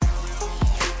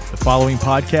following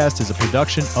podcast is a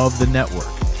production of the network.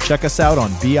 Check us out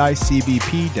on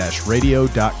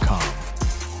bicbp-radio.com.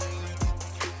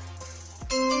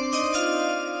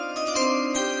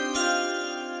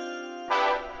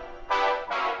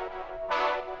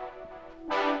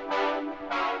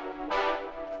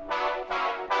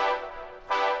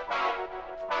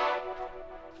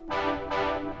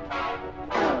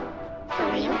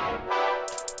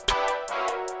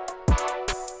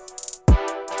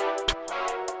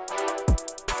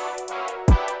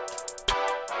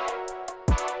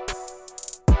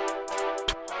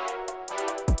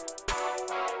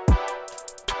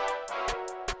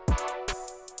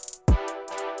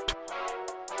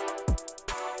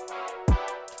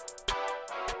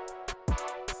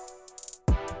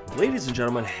 Ladies and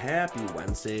gentlemen, happy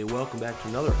Wednesday. Welcome back to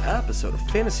another episode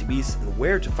of Fantasy Beasts and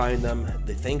where to find them.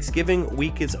 The Thanksgiving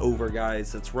week is over,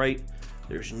 guys. That's right.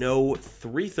 There's no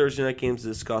 3 Thursday night games to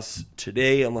discuss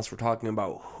today unless we're talking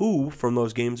about who from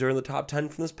those games are in the top 10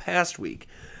 from this past week.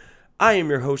 I am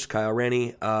your host, Kyle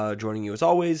Ranney, joining you as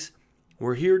always.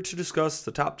 We're here to discuss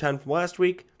the top 10 from last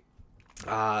week,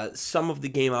 some of the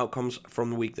game outcomes from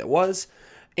the week that was,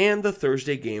 and the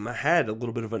Thursday game ahead. A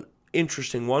little bit of an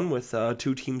interesting one with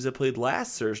 2 teams that played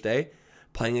last Thursday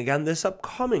playing again this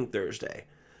upcoming Thursday.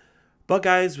 But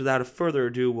guys, without further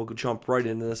ado, we'll jump right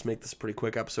into this, make this a pretty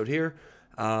quick episode here.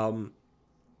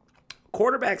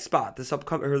 Quarterback spot this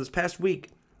past week,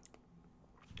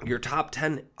 your top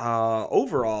 10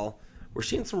 overall. We're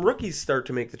seeing some rookies start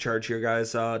to make the charge here,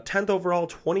 guys. 10th overall,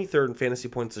 23rd in fantasy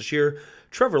points this year.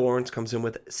 Trevor Lawrence comes in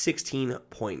with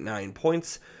 16.9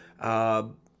 points.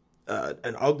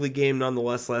 An ugly game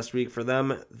nonetheless last week for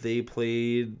them. They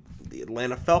played the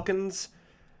Atlanta Falcons.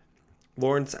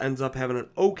 Lawrence ends up having an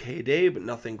okay day, but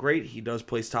nothing great. He does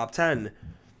place top 10.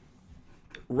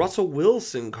 Russell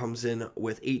Wilson comes in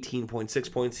with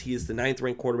 18.6 points. He is the 9th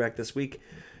ranked quarterback this week.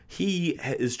 He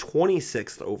is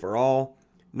 26th overall.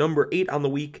 Number 8 on the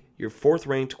week, your 4th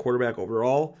ranked quarterback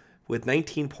overall with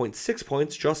 19.6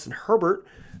 points. Justin Herbert.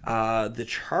 The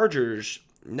Chargers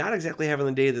not exactly having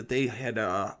the day that they had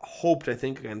hoped, I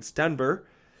think, against Denver.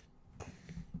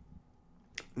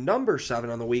 Number 7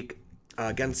 on the week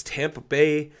against Tampa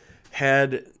Bay.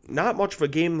 Had not much of a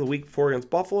game the week before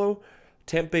against Buffalo.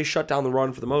 Tampa Bay shut down the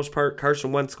run for the most part.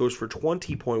 Carson Wentz goes for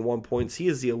 20.1 points. He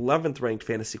is the 11th ranked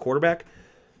fantasy quarterback.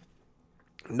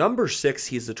 Number 6,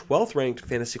 he's the 12th ranked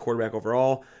fantasy quarterback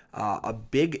overall. A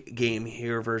big game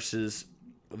here versus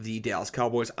the Dallas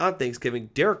Cowboys on Thanksgiving.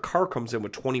 Derek Carr comes in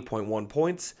with 20.1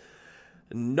 points.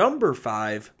 Number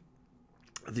 5,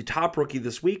 the top rookie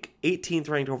this week, 18th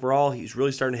ranked overall. He's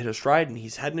really starting to hit a stride, and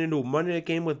he's heading into a Monday night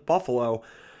game with Buffalo.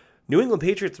 New England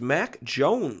Patriots, Mac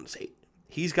Jones.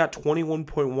 He's got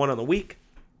 21.1 on the week.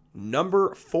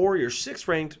 Number 4, your 6th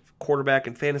ranked quarterback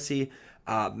in fantasy,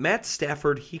 Matt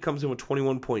Stafford. He comes in with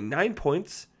 21.9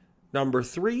 points. Number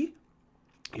 3,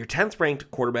 your 10th ranked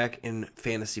quarterback in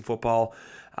fantasy football,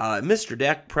 Mr.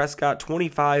 Dak Prescott,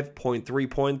 25.3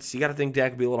 points. You got to think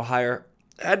Dak would be a little higher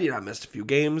had he not missed a few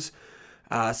games.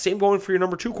 Same going for your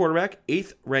number 2 quarterback,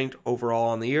 8th ranked overall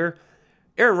on the year,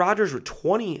 Aaron Rodgers with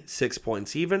 26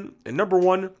 points even. And number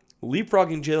 1,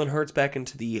 leapfrogging Jalen Hurts back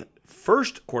into the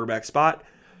first quarterback spot,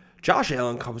 Josh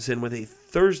Allen comes in with a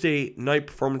Thursday night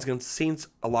performance against the Saints,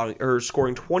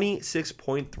 scoring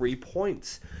 26.3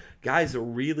 points. Guys, a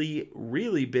really,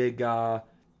 really big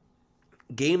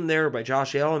game there by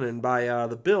Josh Allen and by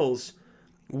the Bills,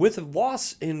 with a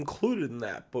loss included in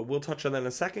that. But we'll touch on that in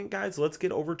a second, guys. Let's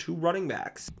get over to running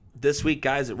backs. This week,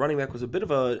 guys, at running back was a bit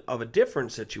of a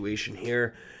different situation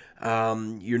here.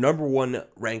 Your number 1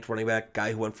 ranked running back,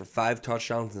 guy who went for 5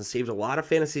 touchdowns and saved a lot of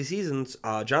fantasy seasons,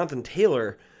 Jonathan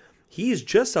Taylor. He's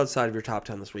just outside of your top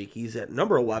 10 this week. He's at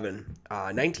number 11,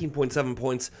 19.7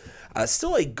 points.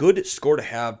 Still a good score to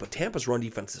have, but Tampa's run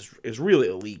defense is really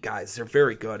elite, guys. They're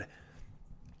very good.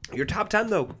 Your top 10,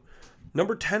 though,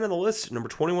 number 10 on the list, number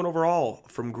 21 overall,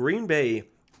 from Green Bay,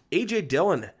 A.J.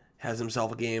 Dillon has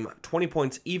himself a game, 20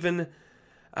 points even.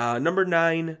 Number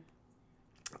 9,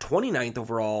 29th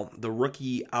overall, the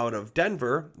rookie out of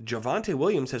Denver, Javonte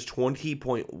Williams, has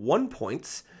 20.1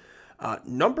 points.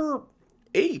 Number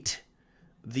 8,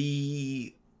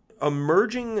 the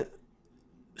emerging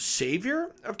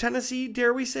savior of Tennessee,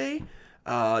 dare we say,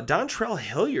 Dontrell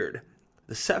Hilliard,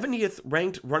 the 70th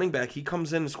ranked running back. He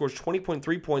comes in and scores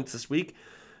 20.3 points this week.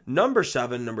 Number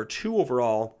 7, number 2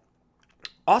 overall,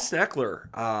 Austin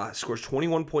Eckler scores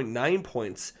 21.9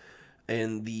 points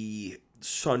in the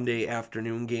Sunday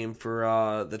afternoon game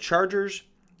for the Chargers.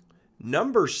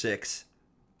 Number 6,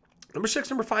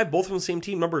 number 5, both from the same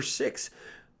team. Number 6,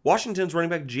 Washington's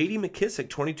running back J.D. McKissick,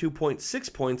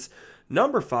 22.6 points.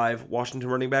 Number 5, Washington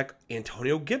running back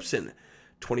Antonio Gibson,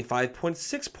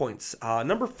 25.6 points.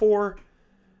 Number 4,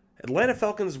 Atlanta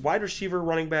Falcons wide receiver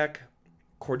running back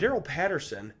Cordero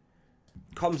Patterson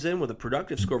comes in with a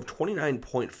productive score of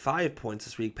 29.5 points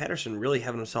this week. Patterson really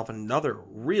having himself another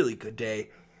really good day.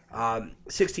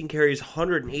 16 carries,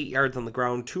 108 yards on the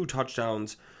ground, 2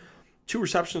 touchdowns, 2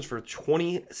 receptions for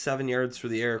 27 yards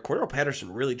through the air. Cordero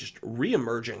Patterson really just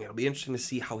re-emerging. It'll be interesting to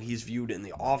see how he's viewed in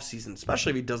the offseason, especially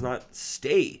if he does not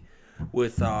stay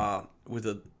with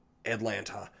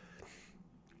Atlanta.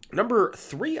 Number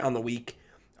 3 on the week,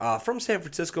 from San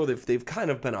Francisco, they've kind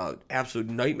of been an absolute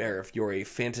nightmare if you're a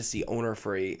fantasy owner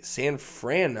for a San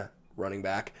Fran running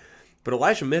back. But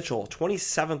Elijah Mitchell,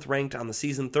 27th ranked on the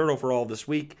season, 3rd overall this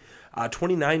week,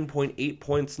 29.8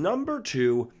 points. Number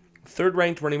 2, 3rd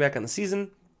ranked running back on the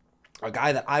season, a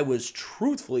guy that I was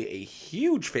truthfully a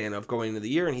huge fan of going into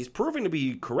the year, and he's proving to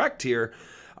be correct here.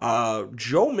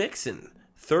 Joe Mixon,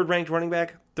 3rd ranked running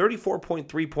back,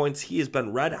 34.3 points. He has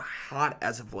been red hot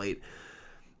as of late.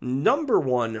 Number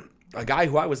 1, a guy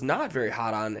who I was not very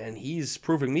hot on, and he's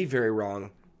proving me very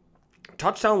wrong.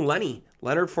 Touchdown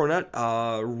Leonard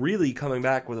Fournette, really coming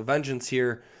back with a vengeance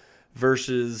here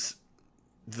versus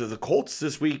the Colts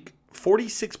this week.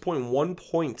 46.1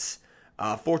 points,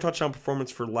 4 touchdown performance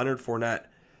for Leonard Fournette.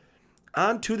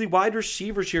 On to the wide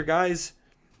receivers here, guys.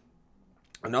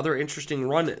 Another interesting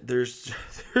run. There's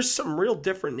some real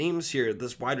different names here,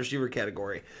 this wide receiver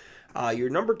category. Your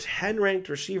number 10 ranked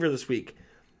receiver this week,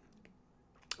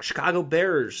 Chicago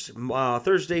Bears,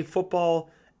 Thursday football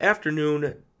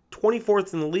afternoon,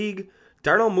 24th in the league.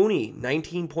 Darnell Mooney,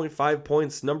 19.5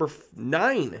 points. Number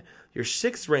 9, your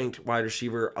 6th ranked wide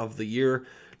receiver of the year,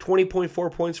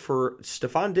 20.4 points for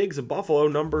Stephon Diggs of Buffalo.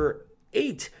 Number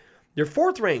 8, your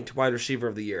 4th ranked wide receiver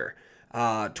of the year,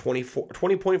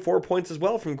 20.4 points as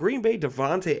well from Green Bay,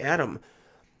 Devontae Adams.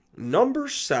 Number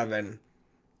 7,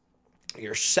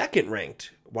 your 2nd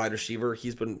ranked wide receiver.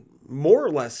 He's been more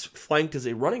or less flanked as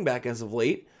a running back as of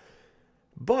late,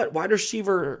 but wide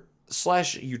receiver /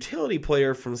 utility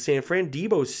player from San Fran,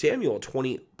 Deebo Samuel,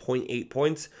 20.8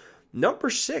 points. Number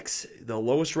 6, the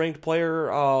lowest ranked player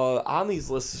on these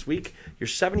lists this week, your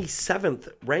 77th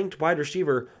ranked wide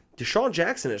receiver, Deshaun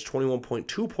Jackson, has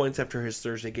 21.2 points after his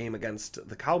Thursday game against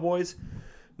the Cowboys.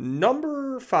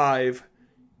 Number 5,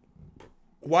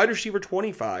 wide receiver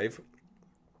 25,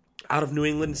 out of New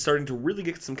England, starting to really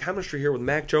get some chemistry here with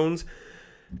Mac Jones.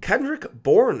 Kendrick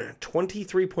Bourne,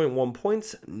 23.1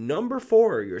 points. Number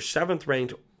 4, your 7th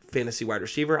ranked fantasy wide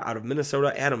receiver out of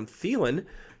Minnesota, Adam Thielen.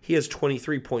 He has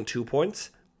 23.2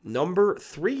 points. Number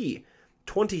 3,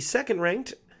 22nd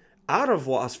ranked out of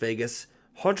Las Vegas,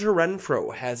 Hunter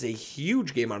Renfrow has a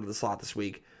huge game out of the slot this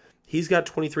week. He's got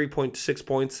 23.6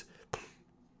 points.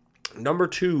 Number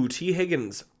 2, T.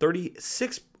 Higgins,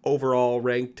 36 overall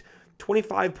ranked,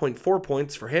 25.4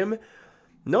 points for him.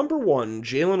 Number 1,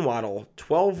 Jalen Waddle,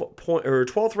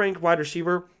 12th ranked wide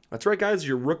receiver. That's right, guys,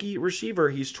 your rookie receiver.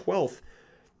 He's 12th.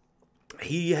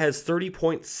 He has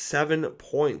 30.7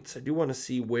 points. I do want to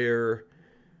see where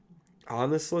on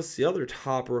this list the other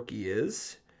top rookie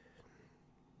is.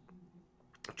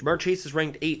 Ja'Marr Chase is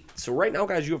ranked 8th. So right now,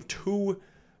 guys, you have 2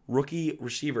 rookie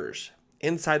receivers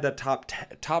inside that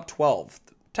top 12.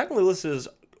 Technically listed as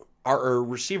our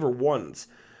receiver ones.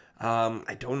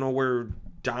 I don't know where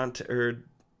Devonta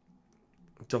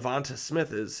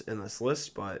Smith is in this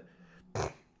list, but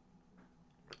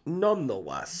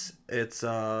nonetheless, it's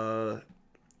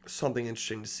something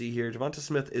interesting to see here. Devonta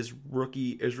Smith is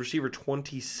receiver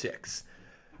 26.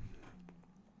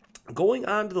 Going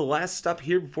on to the last step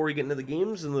here before we get into the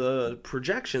games and the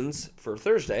projections for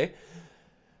Thursday,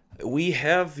 we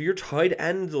have your tight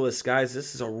end list, guys.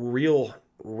 This is a real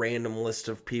random list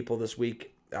of people this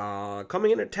week.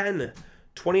 Coming in at 10,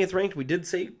 20th ranked, we did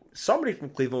say somebody from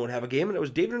Cleveland would have a game, and it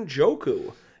was David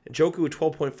Njoku. Njoku with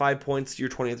 12.5 points, your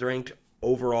 20th ranked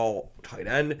overall tight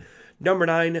end. Number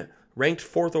 9, ranked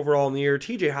 4th overall in the year,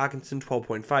 TJ Hawkinson,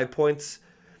 12.5 points.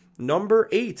 Number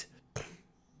 8,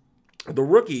 the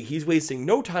rookie, he's wasting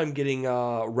no time getting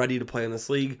ready to play in this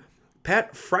league,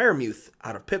 Pat Freiermuth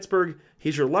out of Pittsburgh.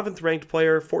 He's your 11th ranked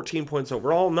player, 14 points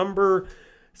overall. Number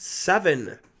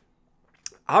 7,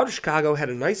 out of Chicago, had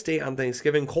a nice day on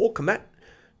Thanksgiving, Cole Kmet,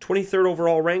 23rd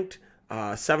overall ranked,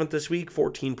 7th this week,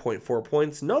 14.4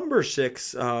 points. Number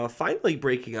 6, finally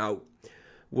breaking out,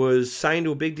 was signed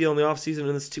to a big deal in the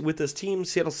offseason with this team,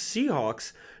 Seattle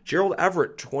Seahawks. Gerald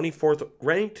Everett, 24th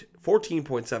ranked,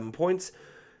 14.7 points.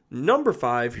 Number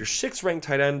 5, your 6th ranked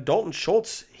tight end, Dalton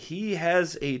Schultz. He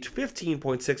has a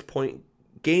 15.6 point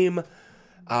game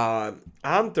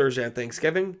on Thursday at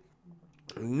Thanksgiving.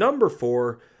 Number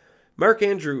 4, Mark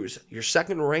Andrews, your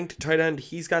second-ranked tight end,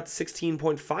 he's got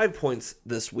 16.5 points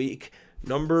this week.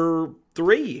 Number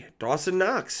 3, Dawson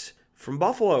Knox from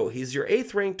Buffalo. He's your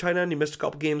 8th-ranked tight end. He missed a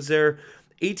couple games there.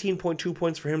 18.2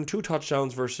 points for him, 2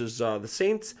 touchdowns versus the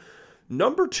Saints.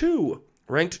 Number 2,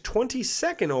 ranked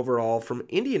 22nd overall from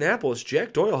Indianapolis,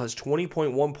 Jack Doyle has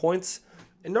 20.1 points.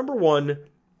 And number 1,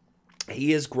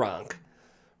 he is Gronk.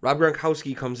 Rob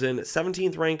Gronkowski comes in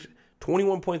 17th ranked,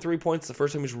 21.3 points. The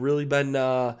first time he's really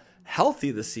been healthy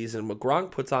this season. But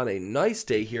Gronk puts on a nice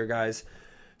day here, guys.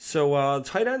 So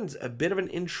tight end's a bit of an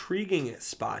intriguing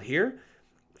spot here.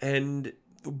 And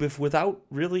without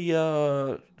really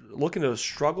looking to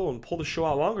struggle and pull the show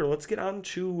out longer, let's get on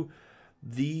to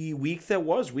the week that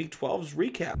was, Week 12's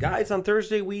recap. Guys, on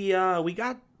Thursday, we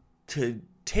got to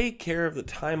take care of the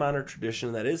time-honored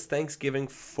tradition that is Thanksgiving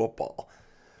football.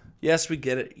 Yes, we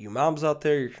get it. You moms out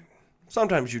there,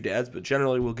 sometimes you dads, but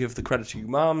generally we'll give the credit to you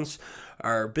moms,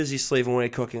 are busy slaving away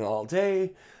cooking all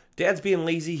day. Dad's being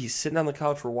lazy. He's sitting on the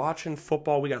couch. We're watching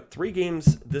football. We got 3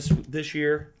 games this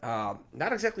year.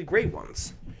 Not exactly great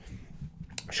ones.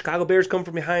 Chicago Bears come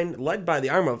from behind, led by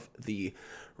the arm of the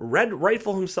Red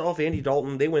Rifle himself, Andy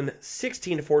Dalton. They win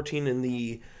 16-14 in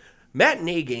the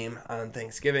matinee game on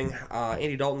Thanksgiving.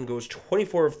 Andy Dalton goes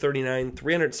 24 of 39,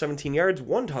 317 yards,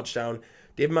 1 touchdown.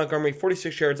 David Montgomery,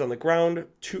 46 yards on the ground,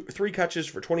 3 catches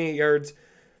for 28 yards.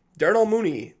 Darnell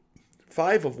Mooney,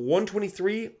 5 of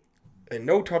 123 and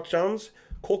no touchdowns.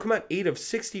 Cole Kmet, 8 of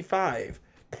 65.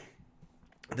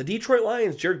 The Detroit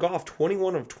Lions, Jared Goff,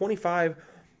 21 of 25,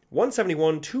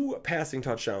 171, 2 passing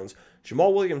touchdowns.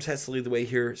 Jamal Williams has to lead the way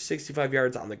here, 65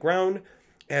 yards on the ground,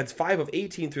 adds 5 of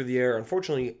 18 through the air.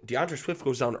 Unfortunately, DeAndre Swift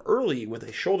goes down early with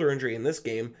a shoulder injury in this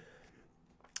game.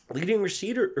 Leading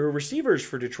receivers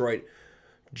for Detroit,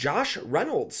 Josh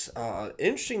Reynolds,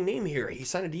 interesting name here. He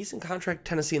signed a decent contract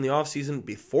Tennessee in the offseason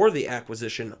before the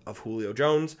acquisition of Julio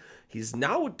Jones. He's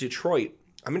now with Detroit.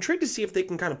 I'm intrigued to see if they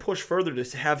can kind of push further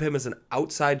to have him as an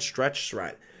outside stretch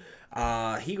threat.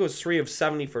 He goes 3 of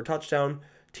 70 for a touchdown.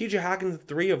 TJ Hawkins,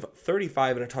 3 of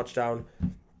 35 and a touchdown.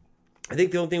 I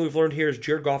think the only thing we've learned here is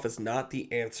Jared Goff is not the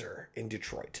answer in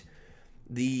Detroit.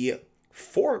 The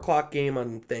 4 o'clock game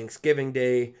on Thanksgiving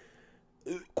Day,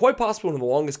 quite possibly one of the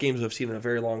longest games I've seen in a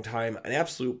very long time. An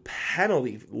absolute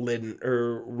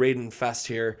penalty-laden fest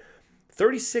here.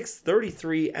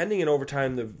 36-33, ending in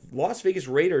overtime. The Las Vegas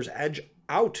Raiders edge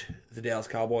out the Dallas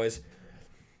Cowboys.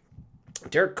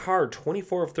 Derek Carr,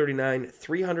 24 of 39,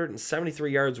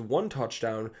 373 yards, 1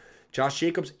 touchdown. Josh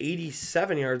Jacobs,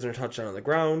 87 yards and a touchdown on the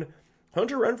ground.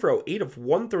 Hunter Renfrow, 8 of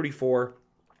 134.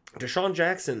 Deshaun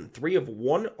Jackson, 3 of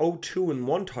 102 and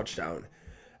 1 touchdown.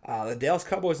 The Dallas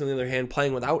Cowboys, on the other hand,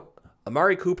 playing without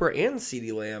Amari Cooper and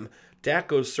CeeDee Lamb. Dak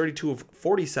goes 32 of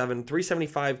 47,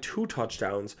 375, 2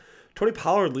 touchdowns. Tony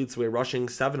Pollard leads the way rushing,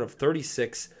 7 of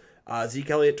 36. Zeke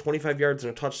Elliott, 25 yards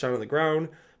and a touchdown on the ground.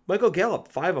 Michael Gallup,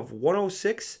 5 of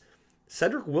 106.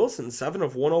 Cedric Wilson, 7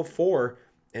 of 104.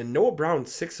 And Noah Brown,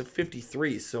 6 of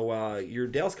 53. So your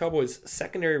Dallas Cowboys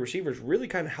secondary receivers really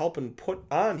kind of helping put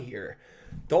on here.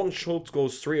 Dalton Schultz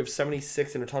goes 3 of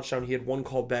 76 and a touchdown. He had 1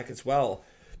 called back as well.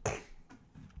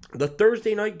 The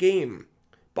Thursday night game,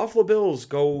 Buffalo Bills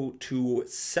go to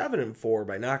 7-4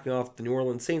 by knocking off the New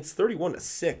Orleans Saints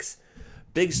 31-6.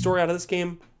 Big story out of this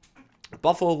game,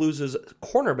 Buffalo loses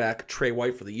cornerback Trey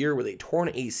White for the year with a torn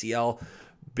ACL.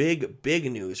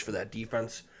 Big news for that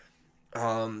defense.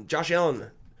 Josh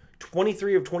Allen,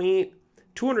 23 of 28,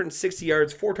 260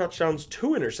 yards, 4 touchdowns, 2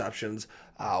 interceptions.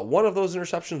 One of those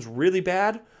interceptions really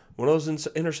bad. One of those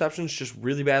interceptions just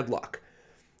really bad luck.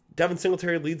 Devin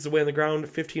Singletary leads the way on the ground,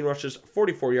 15 rushes,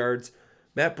 44 yards.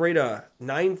 Matt Breida,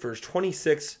 9 for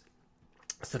 26.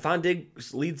 Stephon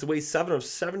Diggs leads the way, 7 of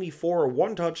 74,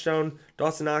 1 touchdown.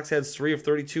 Dawson Knox has 3 of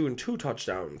 32 and 2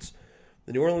 touchdowns.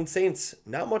 The New Orleans Saints,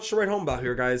 not much to write home about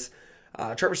here, guys.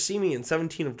 Trevor Siemian,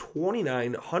 17 of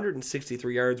 29,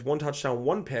 163 yards, 1 touchdown,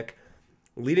 1 pick.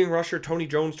 Leading rusher, Tony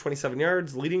Jones, 27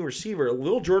 yards. Leading receiver,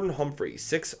 Lil Jordan Humphrey,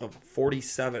 6 of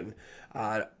 47.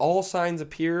 All signs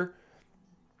appear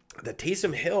that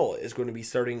Taysom Hill is going to be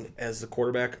starting as the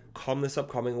quarterback come this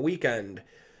upcoming weekend.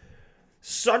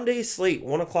 Sunday slate,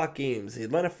 1 o'clock games. The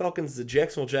Atlanta Falcons, the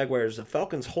Jacksonville Jaguars. The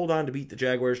Falcons hold on to beat the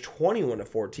Jaguars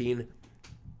 21-14.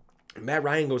 Matt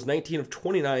Ryan goes 19 of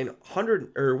 29,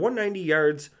 190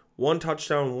 yards, 1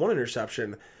 touchdown, 1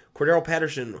 interception. Cordero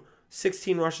Patterson,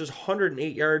 16 rushes,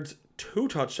 108 yards, 2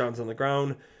 touchdowns on the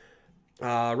ground.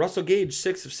 Russell Gage,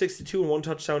 6 of 62 and 1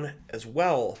 touchdown as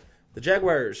well. The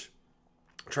Jaguars,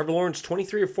 Trevor Lawrence,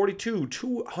 23 of 42,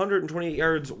 228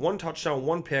 yards, 1 touchdown,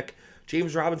 1 pick.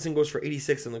 James Robinson goes for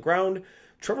 86 on the ground.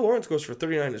 Trevor Lawrence goes for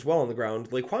 39 as well on the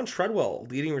ground. Laquan Treadwell,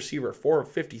 leading receiver, 4 of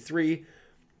 53.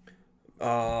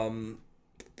 Marvin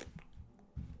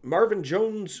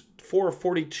Jones, 4 of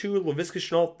 42. Laviska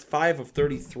Shenault, 5 of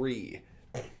 33.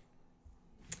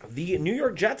 The New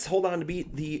York Jets hold on to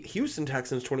beat the Houston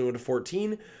Texans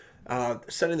 21-14,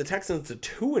 sending the Texans to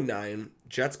 2-9.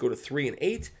 Jets go to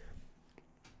 3-8.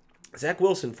 Zach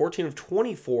Wilson, 14 of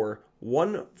 24,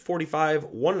 145,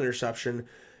 1 interception.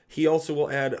 He also will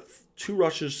add 2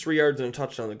 rushes, 3 yards, and a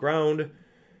touchdown on the ground.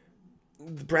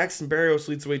 Braxton Berrios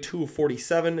leads the way, 2 of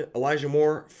 47. Elijah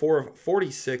Moore, 4 of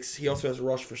 46. He also has a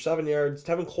rush for 7 yards.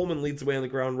 Tevin Coleman leads the way on the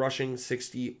ground, rushing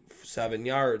 67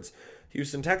 yards.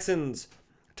 Houston Texans,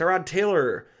 Tyrod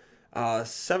Taylor,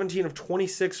 17 of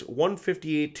 26,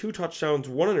 158, 2 touchdowns,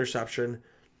 1 interception.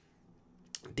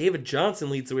 David Johnson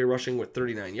leads the way rushing with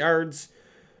 39 yards.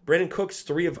 Brandon Cooks,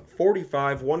 3 of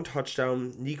 45, 1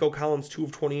 touchdown. Nico Collins, 2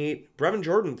 of 28. Brevin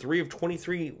Jordan, 3 of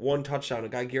 23, 1 touchdown. A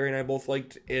guy Gary and I both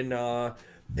liked in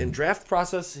draft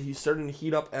process. He's starting to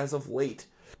heat up as of late.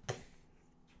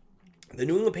 The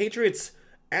New England Patriots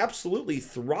absolutely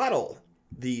throttle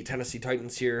the Tennessee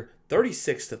Titans here,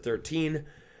 36-13.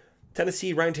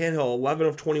 Tennessee, Ryan Tannehill, 11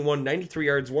 of 21, 93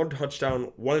 yards, 1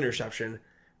 touchdown, 1 interception.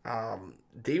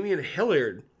 Damian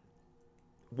Hilliard,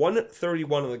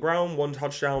 131 on the ground, 1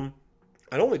 touchdown,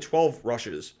 and only 12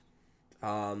 rushes.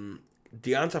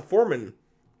 Deonta Foreman,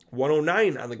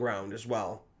 109 on the ground as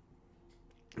well.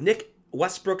 Nick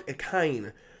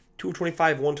Westbrook-Ikine, 2 of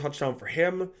 25, 1 touchdown for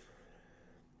him.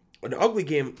 An ugly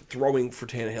game throwing for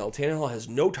Tannehill. Tannehill has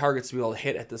no targets to be able to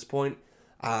hit at this point.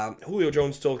 Julio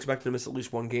Jones still expected to miss at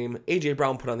least 1 game. A.J.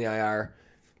 Brown put on the IR.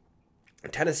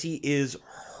 Tennessee is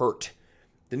hurt.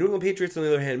 The New England Patriots, on the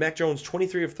other hand, Mac Jones,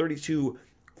 23 of 32,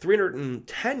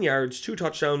 310 yards, 2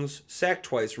 touchdowns, sacked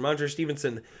twice. Ramondre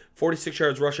Stevenson, 46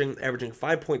 yards rushing, averaging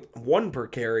 5.1 per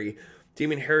carry.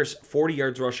 Damian Harris, 40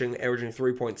 yards rushing, averaging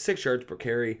 3.6 yards per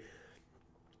carry.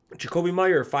 Jacoby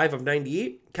Meyer, 5 of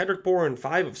 98. Kendrick Bourne,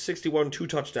 5 of 61, 2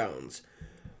 touchdowns.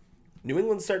 New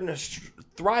England's starting to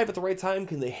thrive at the right time.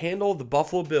 Can they handle the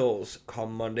Buffalo Bills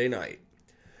come Monday night?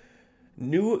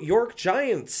 New York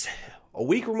Giants, a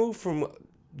week removed from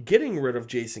getting rid of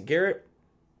Jason Garrett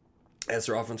as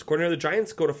their offense coordinator. The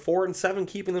Giants go to 4-7,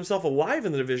 keeping themselves alive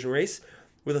in the division race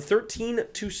with a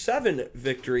 13-7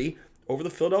 victory over the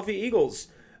Philadelphia Eagles.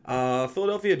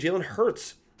 Philadelphia, Jalen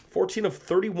Hurts, 14 of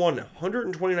 31,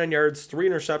 129 yards, 3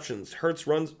 interceptions. Hurts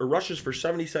rushes for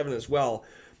 77 as well.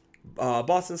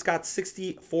 Boston Scott,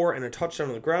 64 and a touchdown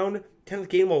on the ground. Kenneth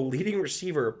Gainwell, leading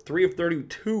receiver, 3 of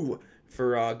 32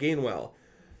 for Gainwell.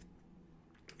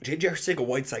 J.J.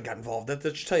 Arcega-Whiteside got involved. That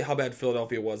should tell you how bad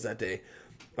Philadelphia was that day.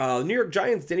 New York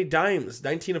Giants, Danny Dimes,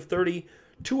 19 of 30,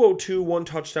 202, 1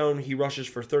 touchdown. He rushes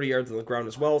for 30 yards on the ground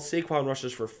as well. Saquon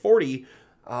rushes for 40.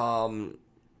 Kenny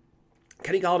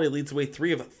Golladay leads the way,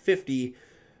 3 of 50.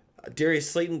 Darius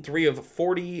Slayton, 3 of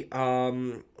 40.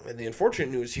 And the unfortunate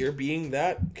news here being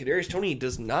that Kadarius Toney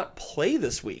does not play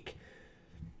this week.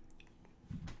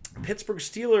 Pittsburgh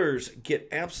Steelers get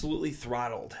absolutely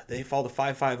throttled. They fall to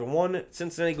 5-1.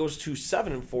 Cincinnati goes to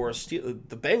 7-4.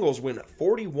 The Bengals win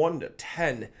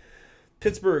 41-10.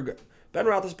 Pittsburgh, Ben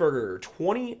Roethlisberger,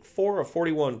 24 of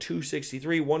 41,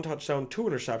 263, 1 touchdown, 2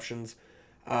 interceptions.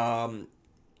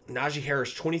 Najee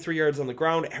Harris, 23 yards on the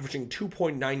ground, averaging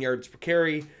 2.9 yards per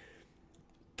carry.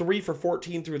 3 for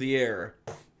 14 through the air.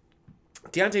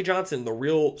 Deontay Johnson, the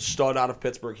real stud out of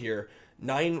Pittsburgh here.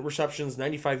 9 receptions,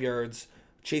 95 yards.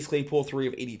 Chase Claypool, 3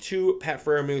 of 82. Pat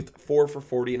Freiermuth, 4 for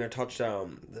 40 and a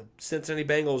touchdown. The Cincinnati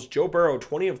Bengals, Joe Burrow,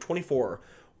 20 of 24.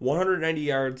 190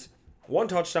 yards, 1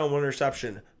 touchdown, 1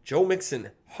 interception. Joe Mixon,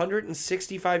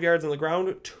 165 yards on the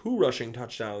ground, 2 rushing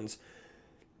touchdowns.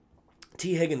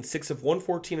 T. Higgins, 6 of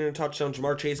 114 and a touchdown.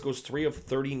 Jamar Chase goes 3 of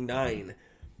 39.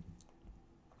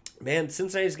 Man,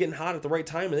 Cincinnati's getting hot at the right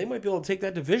time, and they might be able to take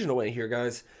that division away here,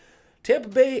 guys. Tampa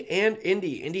Bay and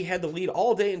Indy. Indy had the lead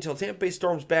all day until Tampa Bay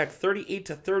storms back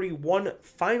 38-31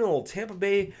 final. Tampa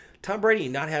Bay, Tom Brady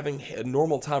not having a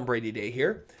normal Tom Brady day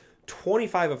here.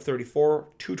 25 of 34,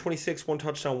 226, 1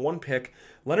 touchdown, 1 pick.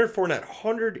 Leonard Fournette,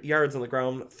 100 yards on the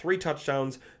ground, 3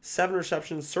 touchdowns, 7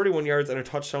 receptions, 31 yards, and a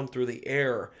touchdown through the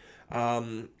air.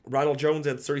 Ronald Jones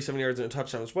had 37 yards and a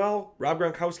touchdown as well. Rob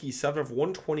Gronkowski, 7 of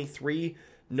 123,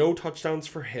 no touchdowns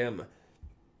for him.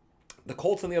 The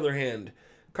Colts, on the other hand,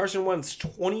 Carson Wentz,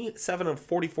 27 of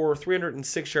 44,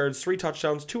 306 yards, 3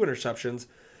 touchdowns, 2 interceptions.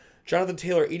 Jonathan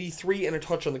Taylor, 83 and a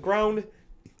touch on the ground,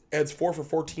 adds 4 for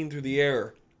 14 through the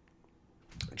air.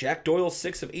 Jack Doyle,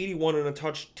 6 of 81 and a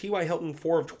touch. T.Y. Hilton,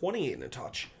 4 of 28 and a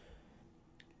touch.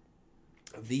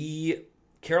 The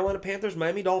Carolina Panthers,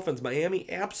 Miami Dolphins. Miami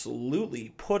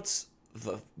absolutely puts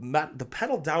the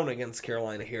pedal down against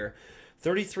Carolina here,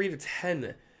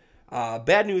 33-10.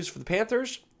 Bad news for the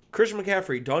Panthers. Christian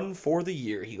McCaffrey done for the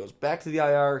year. He goes back to the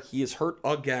IR. He is hurt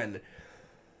again.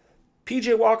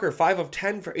 PJ Walker, 5 of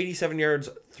 10 for 87 yards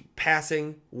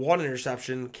passing, 1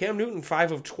 interception. Cam Newton,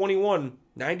 5 of 21,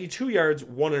 92 yards,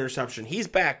 1 interception. He's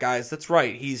back, guys. That's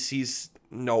right. He's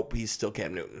still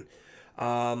Cam Newton.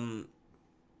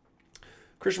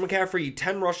 Christian McCaffrey,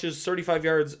 10 rushes, 35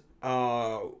 yards,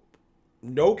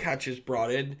 no catches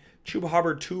brought in. Chuba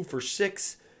Hubbard, 2 for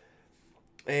 6.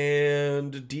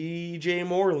 And DJ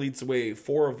Moore leads the way,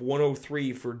 4 of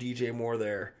 103 for DJ Moore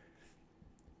there.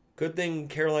 Good thing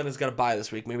Carolina's got a bye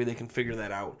this week. Maybe they can figure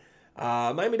that out.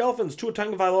 Miami Dolphins, Tua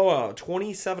Tagovailoa,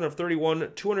 27 of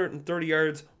 31, 230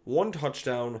 yards, 1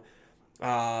 touchdown.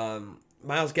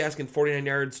 Myles Gaskin, 49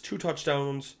 yards, 2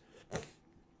 touchdowns.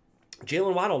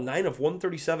 Jalen Waddle, 9 of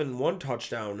 137, 1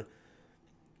 touchdown.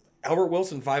 Albert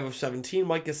Wilson, 5 of 17.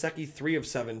 Mike Gesicki, 3 of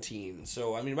 17.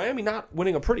 So, Miami not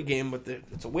winning a pretty game, but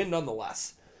it's a win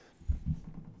nonetheless.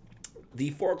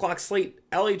 The 4 o'clock slate,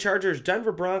 LA Chargers,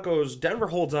 Denver Broncos. Denver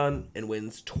holds on and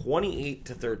wins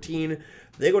 28-13.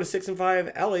 They go to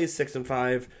 6-5. LA is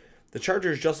 6-5. The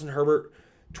Chargers, Justin Herbert,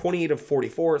 28 of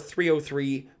 44,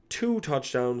 303, 2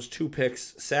 touchdowns, 2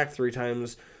 picks, sacked 3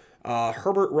 times.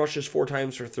 Herbert rushes 4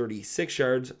 times for 36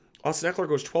 yards. Austin Eckler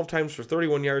goes 12 times for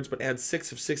 31 yards, but adds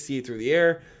 6 of 68 through the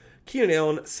air. Keenan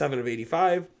Allen, 7 of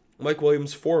 85. Mike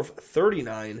Williams, 4 of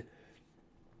 39.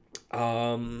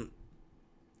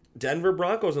 Denver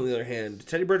Broncos, on the other hand,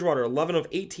 Teddy Bridgewater, 11 of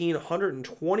 18,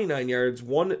 129 yards,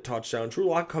 1 touchdown. Drew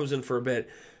Lock comes in for a bit,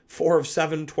 4 of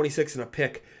 7, 26 and a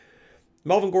pick.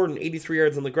 Melvin Gordon, 83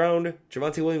 yards on the ground.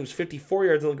 Javonte Williams, 54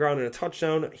 yards on the ground and a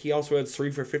touchdown. He also had 3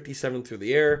 for 57 through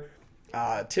the air.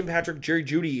 Tim Patrick, Jerry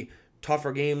Jeudy,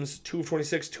 tougher games, 2 of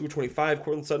 26, 2 of 25.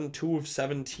 Courtland Sutton, 2 of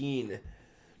 17.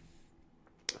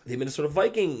 The Minnesota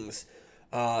Vikings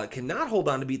cannot hold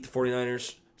on to beat the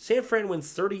 49ers. San Fran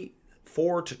wins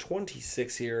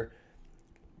 34-26 here.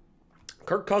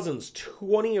 Kirk Cousins,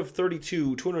 20 of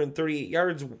 32, 238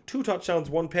 yards, 2 touchdowns,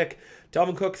 1 pick.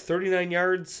 Dalvin Cook, 39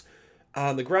 yards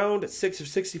on the ground, 6 of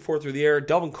 64 through the air.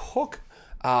 Dalvin Cook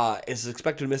is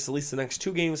expected to miss at least the next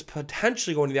 2 games,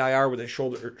 potentially going to the IR with a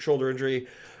shoulder injury.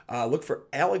 Look for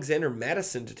Alexander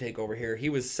Madison to take over here. He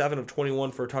was 7 of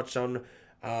 21 for a touchdown,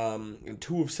 and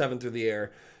 2 of 7 through the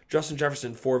air. Justin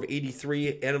Jefferson, 4 of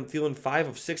 83. Adam Thielen, 5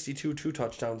 of 62, 2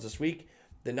 touchdowns this week.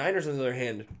 The Niners, on the other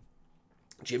hand,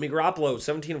 Jimmy Garoppolo,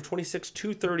 17 of 26,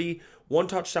 230, 1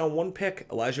 touchdown, 1 pick.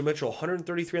 Elijah Mitchell,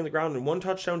 133 on the ground and 1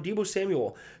 touchdown. Deebo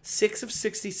Samuel, 6 of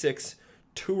 66,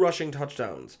 2 rushing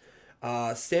touchdowns.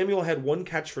 Samuel had 1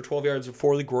 catch for 12 yards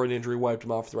before the groin injury wiped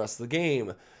him off for the rest of the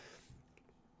game.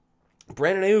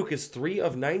 Brandon Ayuk is 3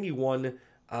 of 91.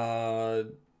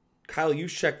 Kyle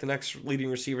Juszczyk, the next leading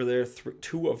receiver there,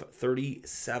 2 of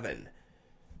 37.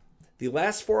 The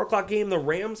last 4 o'clock game, the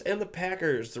Rams and the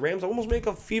Packers. The Rams almost make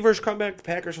a feverish comeback. The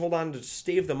Packers hold on to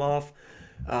stave them off.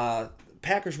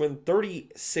 Packers win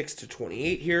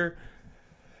 36-28 here.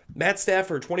 Matt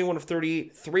Stafford, 21 of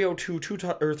 38,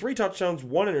 302, 3 touchdowns,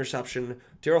 1 interception.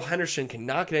 Darrell Henderson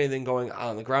cannot get anything going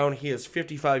on the ground. He has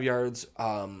 55 yards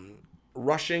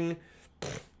rushing.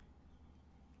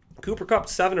 Cooper Kupp,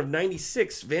 7 of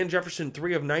 96. Van Jefferson,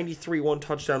 3 of 93, 1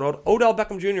 touchdown. Odell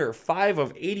Beckham Jr., 5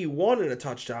 of 81 and a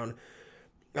touchdown.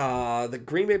 The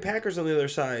Green Bay Packers on the other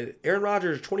side. Aaron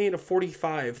Rodgers, 28 of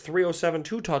 45, 307,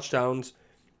 2 touchdowns.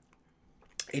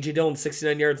 A.J. Dillon,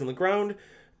 69 yards on the ground.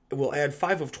 Will add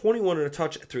 5 of 21 and a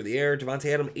touch through the air.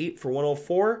 Devontae Adams, 8 for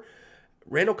 104.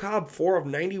 Randall Cobb, 4 of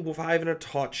 95 and a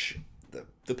touch.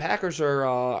 The Packers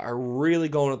are really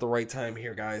going at the right time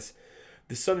here, guys.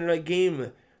 The Sunday night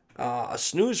game, a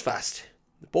snooze fest.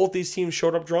 Both these teams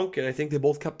showed up drunk, and I think they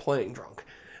both kept playing drunk.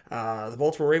 The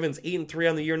Baltimore Ravens, 8-3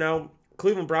 on the year now.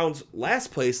 Cleveland Browns,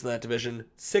 last place in that division,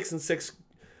 6-6.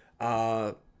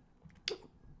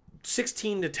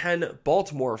 16-10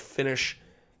 Baltimore finish.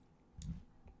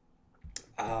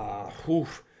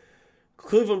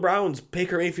 Cleveland Browns,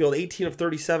 Baker Mayfield, 18 of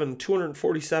 37,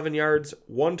 247 yards,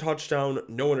 1 touchdown,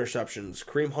 no interceptions.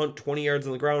 Kareem Hunt, 20 yards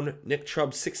on the ground. Nick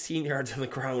Chubb, 16 yards on the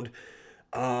ground.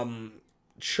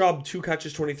 Chubb, 2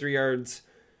 catches, 23 yards.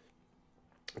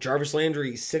 Jarvis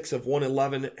Landry, 6 of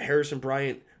 111. Harrison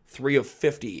Bryant, 3 of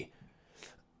 50.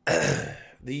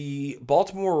 The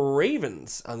Baltimore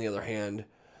Ravens, on the other hand,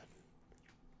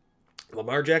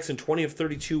 Lamar Jackson, 20 of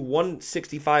 32,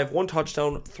 165, 1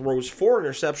 touchdown, throws 4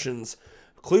 interceptions.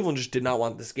 Cleveland just did not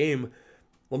want this game.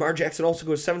 Lamar Jackson also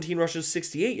goes 17 rushes,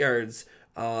 68 yards.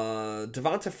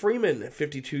 Devonta Freeman,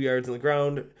 52 yards on the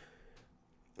ground.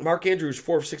 Mark Andrews,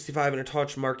 4 of 65 and a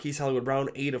touch. Marquise Hollywood Brown,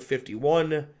 8 of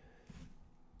 51.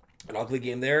 An ugly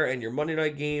game there. And your Monday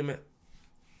night game,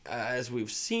 as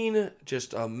we've seen,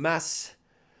 just a mess.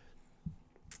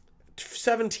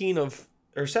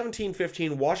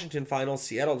 17-15 Washington finals.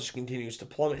 Seattle just continues to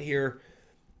plummet here.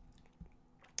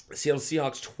 Seattle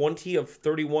Seahawks 20 of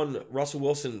 31. Russell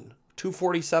Wilson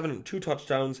 247 and 2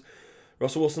 touchdowns.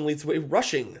 Russell Wilson leads the way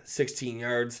rushing 16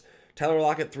 yards. Tyler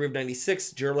Lockett 3 of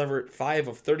 96. Gerald Everett 5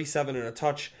 of 37 and a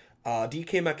touch.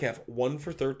 DK Metcalf 1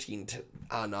 for 13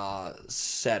 on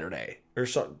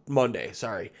Monday.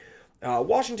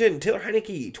 Washington, Taylor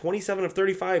Heineke 27 of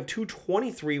 35,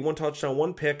 223, 1 touchdown,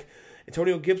 1 pick.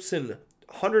 Antonio Gibson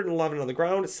 111 on the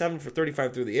ground, 7 for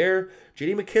 35 through the air.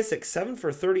 J.D. McKissick 7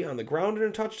 for 30 on the ground and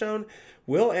a touchdown.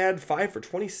 Will Add 5 for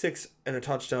 26 and a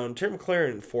touchdown. Terry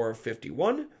McLaurin 4 of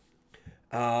 51.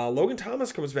 Logan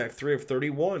Thomas comes back 3 of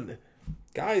 31.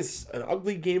 Guys, an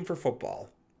ugly game for football.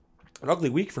 An ugly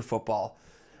week for football.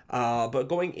 But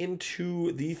going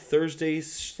into the Thursday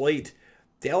slate,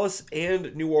 Dallas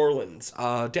and New Orleans.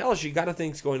 Dallas, you got to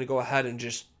think is going to go ahead and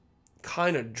just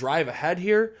kind of drive ahead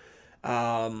here.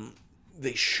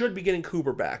 They should be getting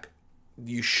Cooper back.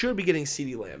 You should be getting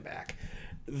CeeDee Lamb back.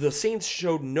 The Saints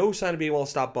showed no sign of being able to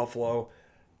stop Buffalo.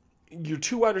 Your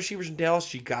 2 wide receivers in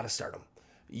Dallas, you got to start them.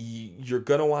 You're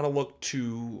going to want to look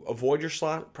to avoid your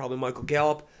slot, probably Michael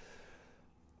Gallup.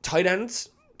 Tight ends,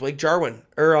 Blake Jarwin,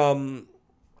 or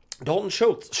Dalton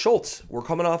Schultz. We're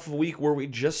coming off of a week where we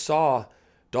just saw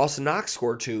Dawson Knox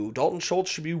score 2. Dalton Schultz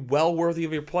should be well worthy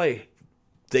of your play.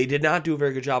 They did not do a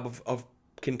very good job of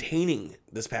containing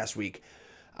this past week.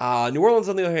 New Orleans,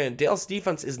 on the other hand, Dallas'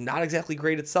 defense is not exactly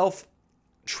great itself.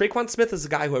 Tre'Quan Smith is a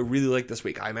guy who I really like this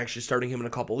week. I'm actually starting him in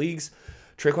a couple leagues.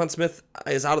 Tre'Quan Smith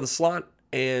is out of the slot,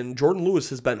 and Jordan Lewis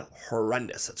has been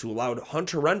horrendous. That's who allowed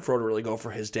Hunter Renfrow to really go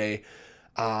for his day.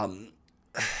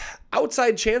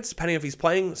 Outside chance, depending if he's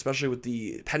playing, especially with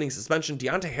the pending suspension,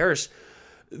 Deontay Harris,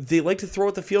 they like to throw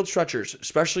at the field stretchers,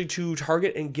 especially to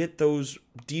target and get those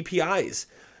DPIs.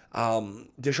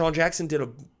 Deshaun Jackson did a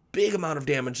big amount of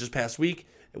damage this past week.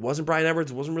 It wasn't Bryan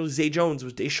Edwards. It wasn't really Zay Jones. It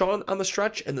was Deshaun on the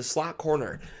stretch and the slot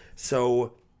corner.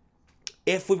 So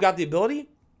if we've got the ability,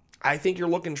 I think you're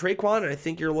looking Tre'Quan, and I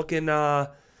think you're looking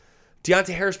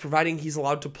Deontay Harris, providing he's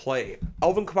allowed to play.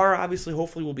 Alvin Kamara, obviously,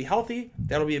 hopefully will be healthy.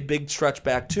 That'll be a big stretch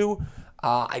back, too.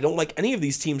 I don't like any of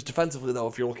these teams defensively, though,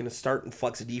 if you're looking to start and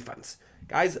flex a defense.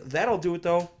 Guys, that'll do it,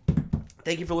 though.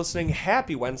 Thank you for listening.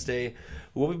 Happy Wednesday.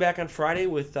 We'll be back on Friday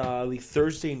with the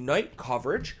Thursday night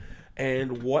coverage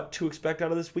and what to expect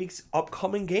out of this week's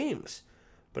upcoming games.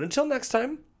 But until next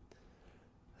time,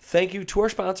 thank you to our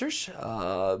sponsors,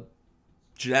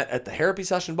 Jeanette at the Therapy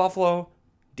Session Buffalo,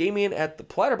 Damien at the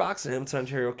Platter Box in Hamilton,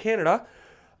 Ontario, Canada.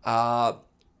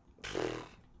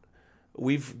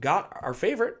 We've got our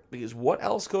favorite, because what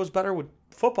else goes better with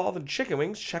football than chicken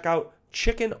wings? Check out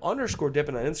chicken_dippin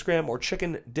on Instagram or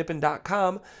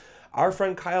chickendippin.com. Our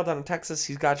friend Kyle down in Texas,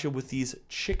 he's got you with these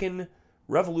chicken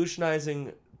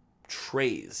revolutionizing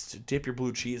trays to dip your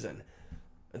blue cheese in.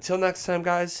 Until next time,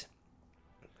 guys,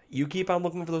 you keep on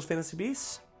looking for those fantasy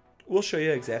beasts. We'll show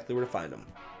you exactly where to find them.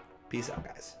 Peace out,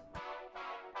 guys.